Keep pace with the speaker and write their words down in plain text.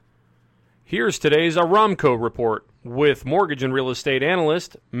Here's today's Aramco report with mortgage and real estate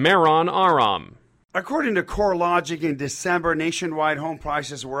analyst Mehran Aram. According to CoreLogic, in December, nationwide home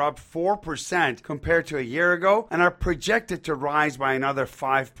prices were up 4% compared to a year ago and are projected to rise by another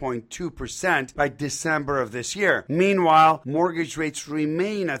 5.2% by December of this year. Meanwhile, mortgage rates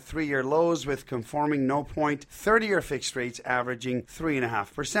remain at 3-year lows, with conforming no-point 30-year fixed rates averaging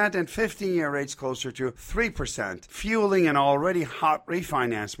 3.5% and 15-year rates closer to 3%, fueling an already hot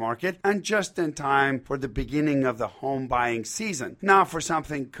refinance market and just in time for the beginning of the home buying season. Now, for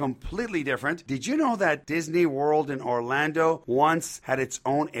something completely different, did you know that Disney World in Orlando once had its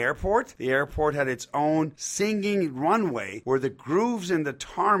own airport? The airport had its own singing runway where the grooves in the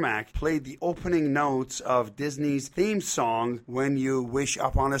tarmac played the opening notes of Disney's theme song, When You Wish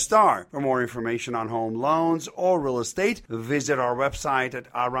Upon a Star. For more information on home loans or real estate, visit our website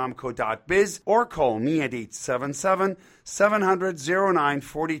at aramco.biz or call me at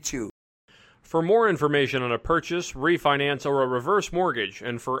 877-700-0942. For more information on a purchase, refinance, or a reverse mortgage,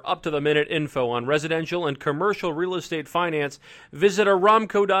 and for up-to-the-minute info on residential and commercial real estate finance, visit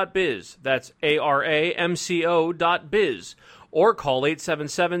aramco.biz. That's ARAMCO.biz. Or call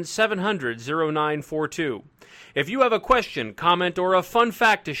 877-700-0942. If you have a question, comment, or a fun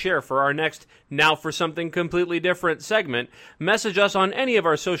fact to share for our next Now for Something Completely Different segment, message us on any of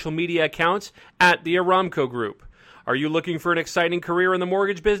our social media accounts at the Aramco Group. Are you looking for an exciting career in the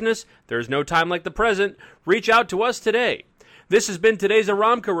mortgage business? There's no time like the present. Reach out to us today. This has been today's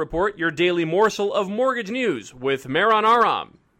Aramco Report, your daily morsel of mortgage news with Mehran Aram.